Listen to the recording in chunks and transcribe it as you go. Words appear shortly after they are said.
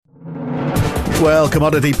Well,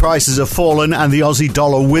 commodity prices have fallen and the Aussie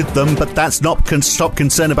dollar with them, but that's not stop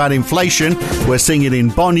concern about inflation. We're seeing it in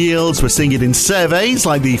bond yields, we're seeing it in surveys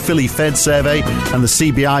like the Philly Fed survey and the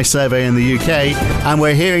CBI survey in the UK, and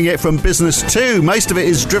we're hearing it from business too. Most of it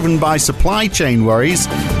is driven by supply chain worries.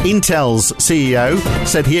 Intel's CEO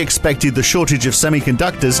said he expected the shortage of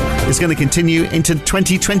semiconductors is going to continue into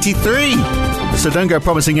 2023. So don't go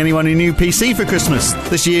promising anyone a new PC for Christmas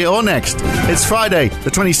this year or next. It's Friday, the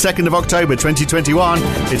 22nd of October, 2021.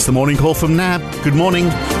 It's the morning call from NAB. Good morning.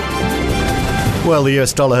 Well, the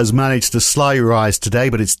US dollar has managed to slightly rise today,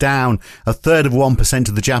 but it's down 1/3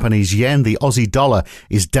 of the Japanese yen. The Aussie dollar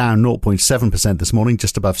is down 0.7% this morning,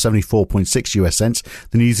 just above 74.6 US cents.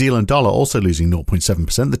 The New Zealand dollar also losing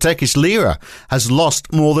 0.7%. The Turkish lira has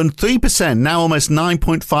lost more than 3%, now almost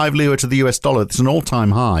 9.5 lira to the US dollar. It's an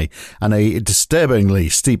all-time high and a disturbingly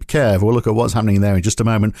steep curve. We'll look at what's happening there in just a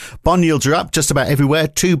moment. Bond yields are up just about everywhere,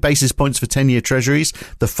 2 basis points for 10-year treasuries.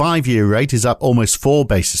 The 5-year rate is up almost 4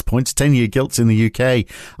 basis points. 10-year gilts in the UK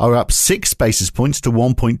are up 6 basis points to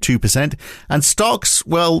 1.2%. And stocks,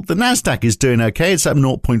 well, the Nasdaq is doing okay. It's up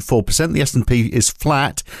 0.4%. The S&P is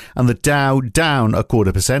flat and the Dow down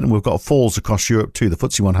 0.25%. And we've got falls across Europe too. The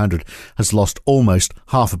FTSE 100 has lost almost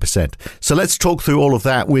 0.5%. So let's talk through all of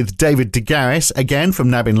that with David de Garis, again from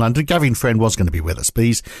NAB in London. Gavin Friend was going to be with us, but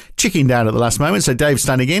he's chicking down at the last moment. So Dave's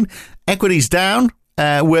standing in. Equities down.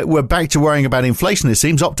 We're back to worrying about inflation, it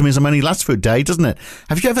seems. Optimism only lasts for a day, doesn't it?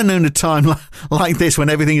 Have you ever known a time like this when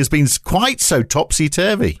everything has been quite so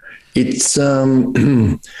topsy-turvy? It's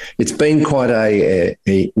it's been quite a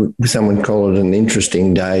someone call it an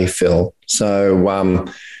interesting day, Phil. So,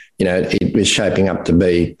 it was shaping up to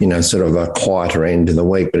be, sort of a quieter end of the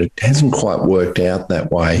week, but it hasn't quite worked out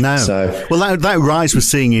that way. No. So, well, that rise we're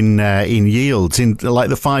seeing in yields, in like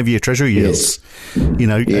the 5-year Treasury yields,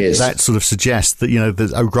 yes. That sort of suggests that,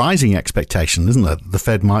 there's a rising expectation, isn't there? The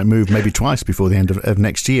Fed might move maybe twice before the end of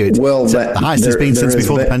next year. Well, it's the highest it's been since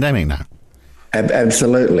before the pandemic now.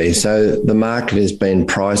 Absolutely. So the market has been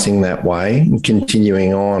pricing that way,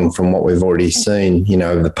 continuing on from what we've already seen,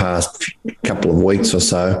 over the past couple of weeks or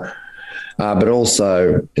so. But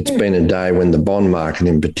also it's been a day when the bond market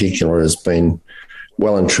in particular has been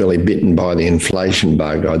well and truly bitten by the inflation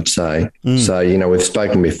bug, I'd say. So, we've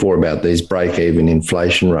spoken before about these break-even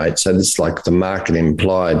inflation rates. So it's like the market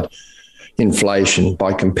implied inflation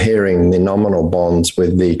by comparing the nominal bonds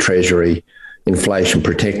with the Treasury inflation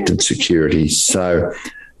protected securities. So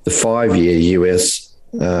the 5-year US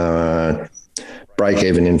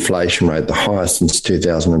break-even inflation rate, the highest since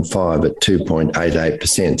 2005 at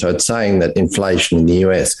 2.88%. So it's saying that inflation in the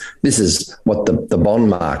US, this is what the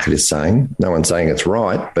bond market is saying. No one's saying it's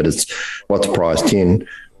right, but it's what's priced in,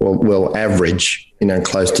 will average,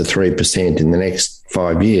 close to 3% in the next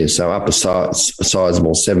 5 years. So up a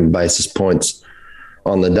sizable 7 basis points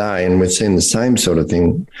on the day. And we've seen the same sort of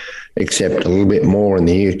thing, except a little bit more in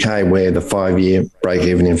the UK, where the 5-year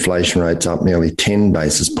break-even inflation rate's up nearly 10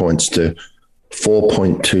 basis points to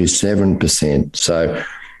 4.27%. So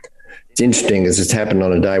it's interesting as it's happened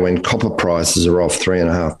on a day when copper prices are off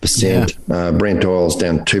 3.5%. Yeah. Brent oil's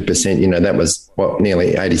down 2%. That was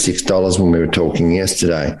nearly $86 when we were talking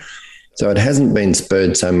yesterday. So it hasn't been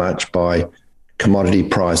spurred so much by commodity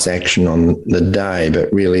price action on the day,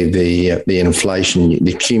 but really the inflation,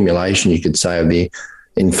 the accumulation, you could say, of the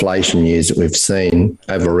inflation years that we've seen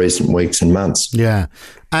over recent weeks and months. Yeah.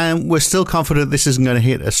 And we're still confident this isn't going to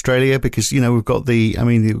hit Australia because, we've got the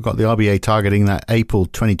RBA targeting that April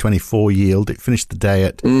 2024 yield. It finished the day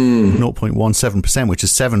at 0.17%, which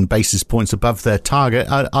is 7 basis points above their target.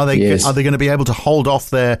 Are they going to be able to hold off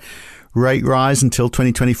their rate rise until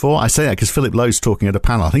 2024? I say that because Philip Lowe's talking at a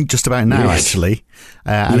panel, I think just about now, actually.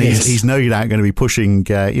 And he's no doubt going to be pushing,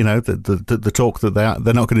 the talk that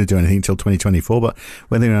they're not going to do anything until 2024. But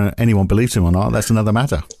whether anyone believes him or not, that's another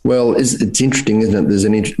matter. Well, it's interesting,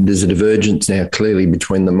 isn't it? There's a divergence now clearly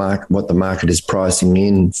between the market, what the market is pricing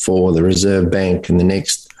in for the Reserve Bank in the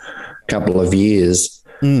next couple of years.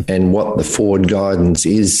 And what the forward guidance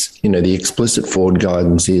is, the explicit forward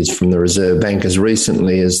guidance is from the Reserve Bank as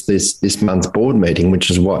recently as this month's board meeting,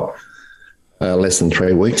 which is less than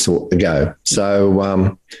 3 weeks ago.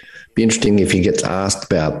 So be interesting if he gets asked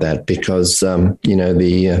about that because,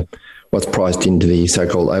 what's priced into the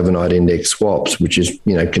so-called overnight index swaps, which is,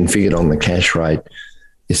 configured on the cash rate,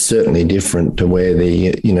 is certainly different to where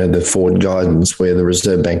the forward guidance, where the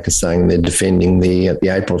Reserve Bank is saying they're defending the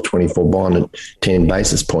April 24 bond at 10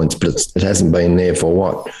 basis points, but it hasn't been there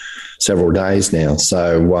for several days now.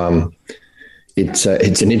 So it's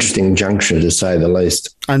an interesting juncture, to say the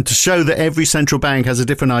least. And to show that every central bank has a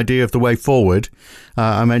different idea of the way forward,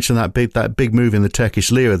 I mentioned that big move in the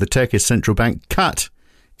Turkish lira. The Turkish central bank cut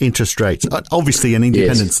interest rates. Obviously an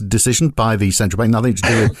independent decision by the central bank, nothing to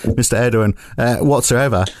do with Mr. Erdogan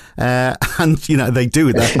whatsoever. And, they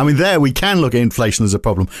do that. I mean, there we can look at inflation as a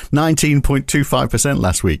problem. 19.25%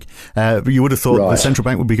 last week. You would have thought the central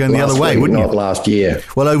bank would be going the other way, wouldn't you? Not last year.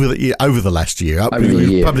 Well, over the last year. Over the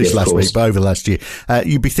year, published last week, but over the last year.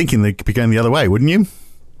 You'd be thinking they'd be going the other way, wouldn't you?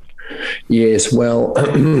 Yes, well,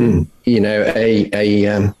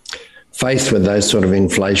 faced with those sort of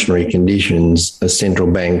inflationary conditions,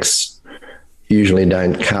 central banks usually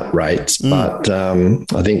don't cut rates. But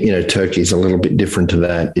I think, Turkey's a little bit different to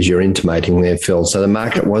that, as you're intimating there, Phil. So the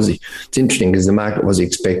market it's interesting because the market was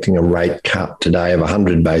expecting a rate cut today of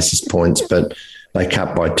 100 basis points, but they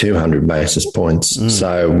cut by 200 basis points.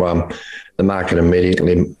 So the market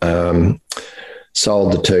immediately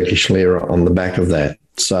sold the Turkish lira on the back of that.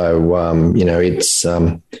 So,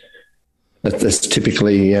 that's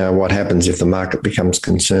typically what happens if the market becomes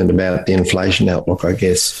concerned about the inflation outlook, I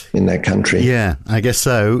guess, in that country. Yeah, I guess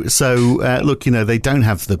so. So, look, they don't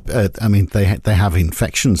have they have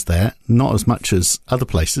infections there, not as much as other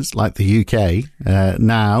places like the UK.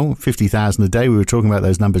 Now, 50,000 a day. We were talking about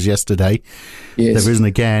those numbers yesterday. Yes. They've risen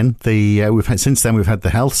again. We've had the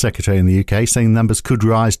health secretary in the UK saying numbers could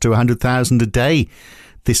rise to 100,000 a day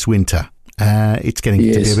this winter. It's getting to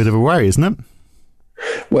be a bit of a worry, isn't it?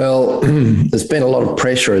 Well, there's been a lot of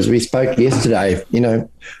pressure, as we spoke yesterday,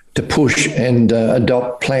 to push and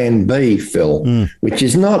adopt Plan B, Phil, which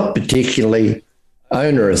is not particularly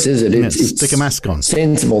onerous, is it? It's stick a mask on.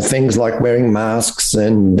 Sensible things like wearing masks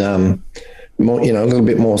and, more, a little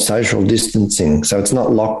bit more social distancing. So it's not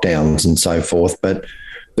lockdowns and so forth. But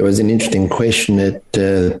there was an interesting question at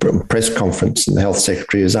the press conference, and the health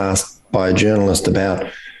secretary was asked by a journalist about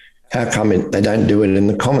how come they don't do it in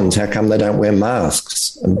the Commons? How come they don't wear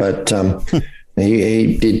masks? But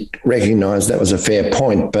he did recognise that was a fair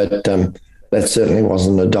point, but that certainly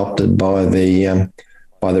wasn't adopted by the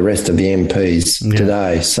rest of the MPs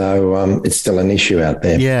today. So it's still an issue out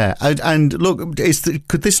there. Yeah, and look,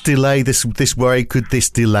 could this delay this worry? Could this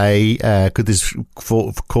delay? Could this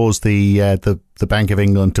cause the Bank of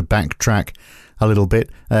England to backtrack a little bit?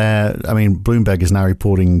 Bloomberg is now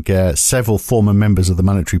reporting several former members of the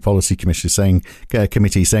Monetary Policy Committee saying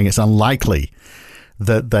it's unlikely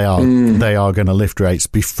that they are going to lift rates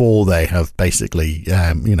before they have basically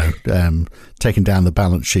taken down the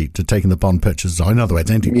balance sheet, to taking the bond purchases. In other words,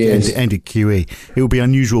 ended QE. It would be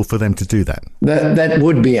unusual for them to do that. That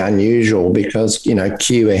would be unusual because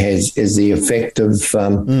QE has the effect of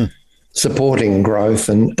supporting growth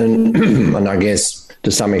and and I guess to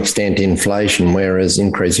some extent inflation, whereas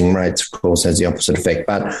increasing rates, of course, has the opposite effect.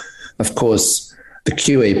 But, of course, the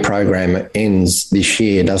QE program ends this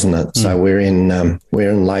year, doesn't it? So we're in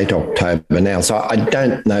late October now. So I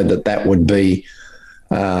don't know that would be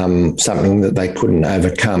something that they couldn't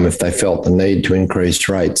overcome if they felt the need to increase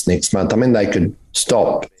rates next month. I mean, they could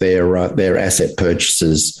stop their asset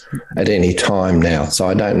purchases at any time now. So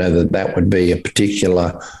I don't know that would be a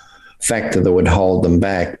particular factor that would hold them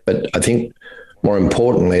back. But I think more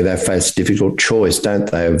importantly, they face a difficult choice, don't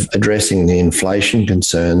they, of addressing the inflation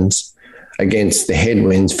concerns against the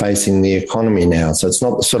headwinds facing the economy now. So it's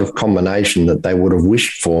not the sort of combination that they would have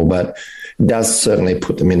wished for, but it does certainly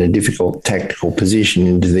put them in a difficult tactical position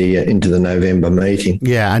into the November meeting.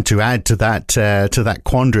 Yeah, and to add to that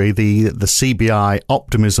quandary, the CBI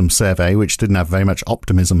optimism survey, which didn't have very much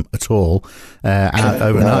optimism at all, out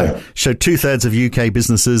overnight, showed 2/3 of UK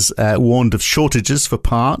businesses warned of shortages for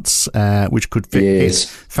parts, which could hit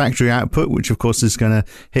factory output, which of course is going to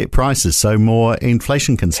hit prices. So more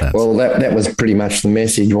inflation concerns. Well, that was pretty much the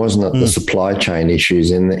message, wasn't it? The supply chain issues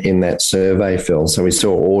in that survey, Phil. So we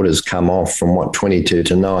saw orders come off from 22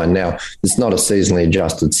 to 9. Now, it's not a seasonally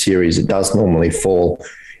adjusted series. It does normally fall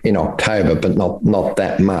in October, but not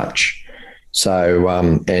that much. So,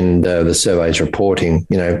 the survey's reporting,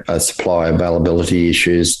 supply availability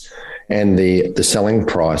issues, and the selling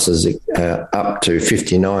prices up to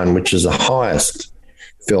 59, which is the highest,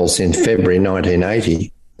 Phil, since February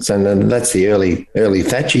 1980. So that's the early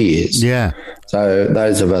Thatcher years. Yeah. So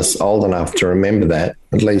those of us old enough to remember that,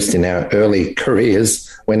 at least in our early careers,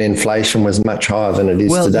 when inflation was much higher than it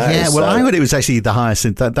is today. Yeah, well, I heard it was actually the highest.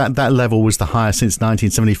 That level was the highest since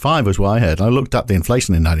 1975, was what I heard. I looked up the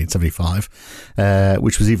inflation in 1975,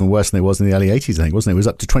 which was even worse than it was in the early 80s, I think, wasn't it? It was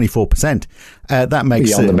up to 24%. That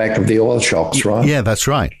makes on the back of the oil shocks, right? Yeah, that's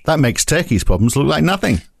right. That makes Turkey's problems look like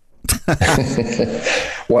nothing.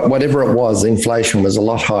 whatever it was, inflation was a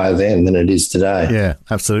lot higher then than it is today. Yeah,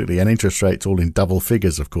 absolutely. And interest rates all in double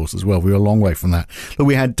figures, of course, as well. We were a long way from that. But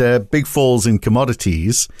we had big falls in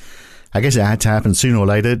commodities. I guess it had to happen sooner or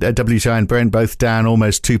later. WTI and Brent both down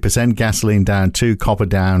almost 2%, gasoline down 2%, copper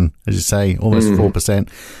down, as you say, almost 4%.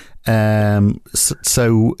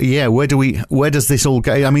 So yeah, where does this all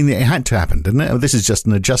go? I mean, it had to happen, didn't it? This is just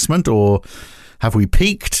an adjustment, or have we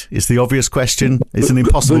peaked? Is the obvious question. It's an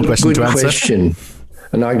impossible question to answer. Good question.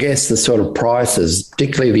 And I guess the sort of prices,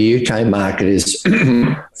 particularly the UK market, is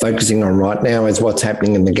focusing on right now is what's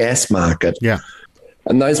happening in the gas market. Yeah.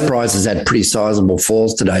 And those prices had pretty sizable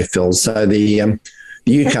falls today, Phil. So the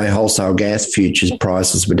UK wholesale gas futures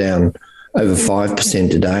prices were down over 5%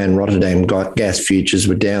 today, and Rotterdam gas futures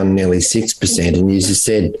were down nearly 6%. And as you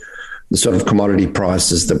said, the sort of commodity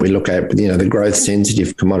prices that we look at, the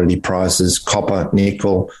growth-sensitive commodity prices, copper,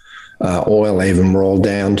 nickel, oil even, were all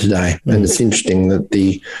down today. And it's interesting that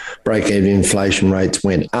the break-even inflation rates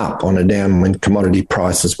went up on a down when commodity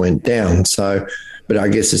prices went down. So, but I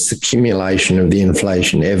guess it's the accumulation of the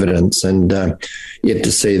inflation evidence, and yet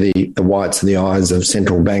to see the whites of the eyes of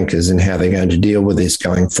central bankers and how they're going to deal with this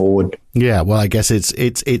going forward. Yeah, well, I guess it's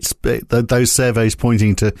those surveys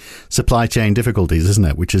pointing to supply chain difficulties, isn't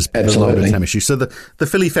it? Which is a lot of the same issue. So the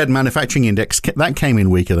Philly Fed Manufacturing Index, that came in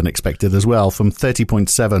weaker than expected as well, from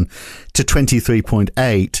 30.7 to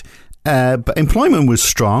 23.8. But employment was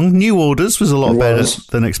strong. New orders was a lot better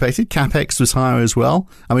than expected. CapEx was higher as well.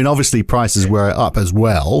 I mean, obviously prices were up as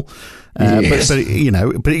well. Yes. But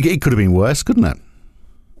it could have been worse, couldn't it?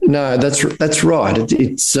 No, that's right.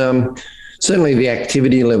 It's certainly the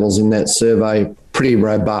activity levels in that survey pretty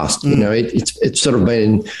robust. It's sort of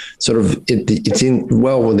been it's in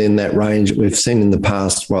well within that range we've seen in the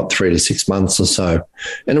past 3 to 6 months or so,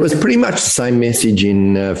 and it was pretty much the same message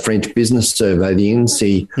in French business survey, the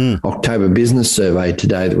INSEE October business survey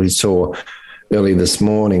today that we saw early this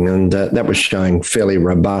morning, and that was showing fairly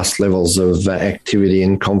robust levels of activity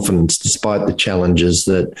and confidence despite the challenges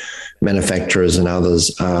that manufacturers and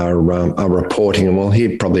others are reporting. And we'll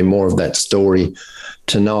hear probably more of that story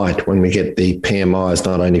tonight when we get the PMIs,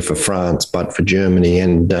 not only for France but for Germany,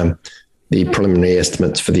 and the preliminary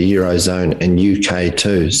estimates for the Eurozone and UK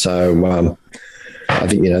too. So I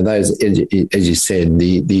think, those, as you said,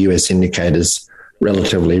 the US indicators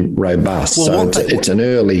relatively robust. Well, so it's an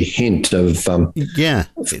early hint of a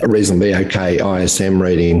reasonably okay ISM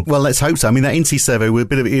reading. Well, let's hope so. I mean, that INSEE survey,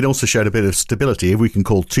 it also showed a bit of stability, if we can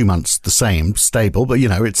call 2 months the same, stable, but,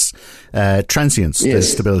 it's transient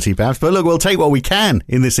stability perhaps. But look, we'll take what we can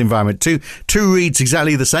in this environment. Two reads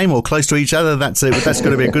exactly the same or close to each other, that's going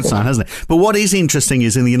to be a good sign, hasn't it? But what is interesting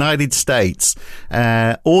is in the United States,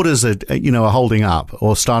 orders are holding up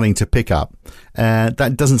or starting to pick up.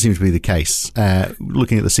 That doesn't seem to be the case.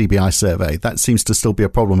 Looking at the CBI survey, that seems to still be a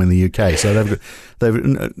problem in the UK. So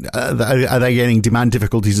are they getting demand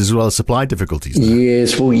difficulties as well as supply difficulties now?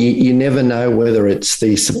 Yes, well, you never know whether it's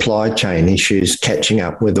the supply chain issues catching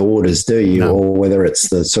up with orders, do you? No. Or whether it's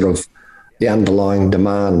the sort of the underlying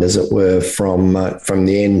demand, as it were, from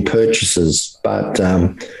the end purchasers. But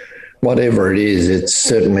whatever it is, it's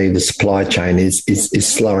certainly the supply chain is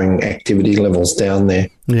slowing activity levels down there.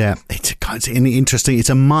 Yeah, it's interesting. It's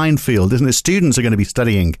a minefield, isn't it? Students are going to be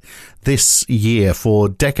studying this year for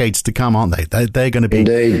decades to come, aren't they? They're going to be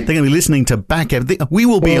listening to back. We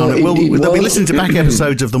will be on it. They'll be listening to back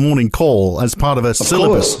episodes of the Morning Call as part of a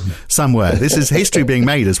syllabus somewhere. This is history being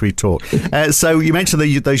made as we talk. So you mentioned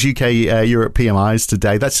those UK Europe PMIs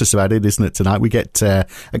today. That's just about it, isn't it? Tonight we get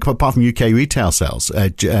apart from UK retail sales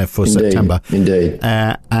for September. Indeed.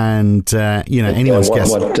 Anyone's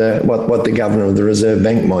guess what the governor of the Reserve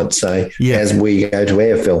Bank might say as we go to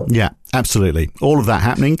airfill. Yeah, absolutely. All of that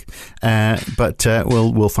happening, but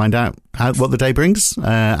we'll find out what the day brings,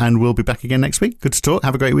 and we'll be back again next week. Good to talk.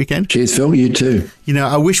 Have a great weekend. Cheers, Phil. You too.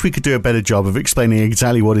 I wish we could do a better job of explaining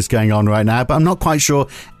exactly what is going on right now, but I'm not quite sure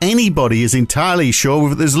anybody is entirely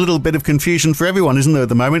sure. There's a little bit of confusion for everyone, isn't there, at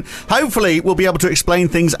the moment? Hopefully, we'll be able to explain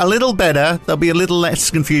things a little better. There'll be a little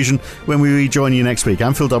less confusion when we rejoin you next week.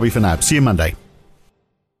 I'm Phil Dobbie for now. See you Monday.